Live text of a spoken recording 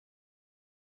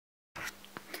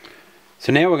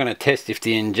So now we're going to test if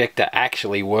the injector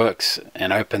actually works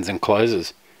and opens and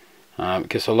closes,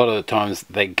 because a lot of the times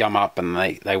they gum up and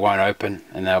they won't open,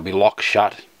 and they'll be locked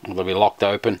shut or they'll be locked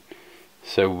open.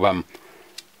 So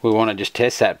we want to just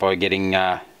test that by getting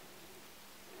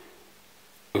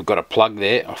we've got a plug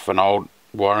there off an old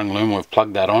wiring loom. We've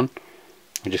plugged that on.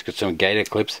 We just got some gator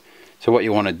clips. So what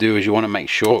you want to do is you want to make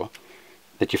sure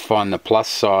that you find the plus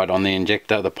side on the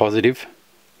injector, the positive,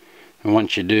 and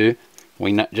once you do,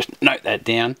 we just note that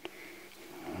down.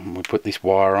 We put this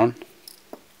wire on.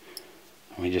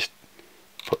 We just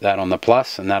put that on the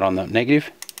plus and that on the negative.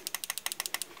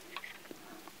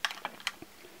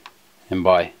 And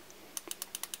by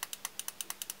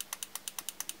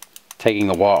taking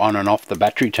the wire on and off the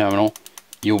battery terminal,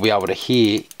 you'll be able to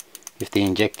hear if the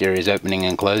injector is opening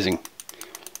and closing.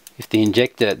 If the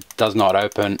injector does not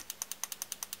open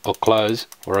or close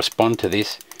or respond to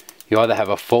this, you either have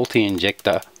a faulty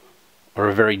injector or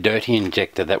a very dirty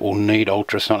injector that will need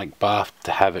ultrasonic bath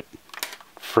to have it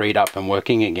freed up and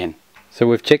working again. So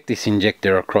we've checked this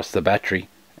injector across the battery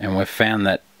and we've found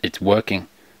that it's working.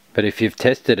 But if you've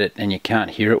tested it and you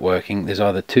can't hear it working, there's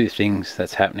either two things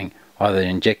that's happening. Either the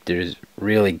injector is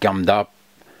really gummed up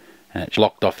and it's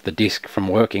locked off the disc from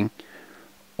working,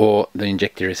 or the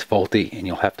injector is faulty and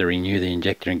you'll have to renew the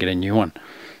injector and get a new one.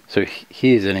 So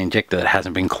here's an injector that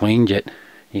hasn't been cleaned yet.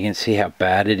 You can see how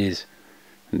bad it is.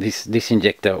 This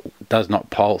injector does not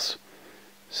pulse,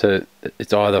 so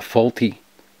it's either faulty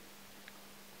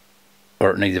or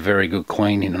it needs a very good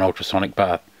clean in an ultrasonic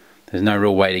bath. There's no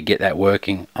real way to get that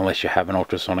working unless you have an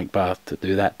ultrasonic bath to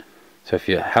do that. So if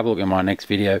you have a look at my next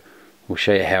video, we'll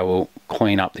show you how we'll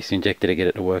clean up this injector to get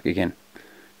it to work again.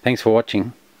 Thanks for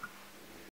watching.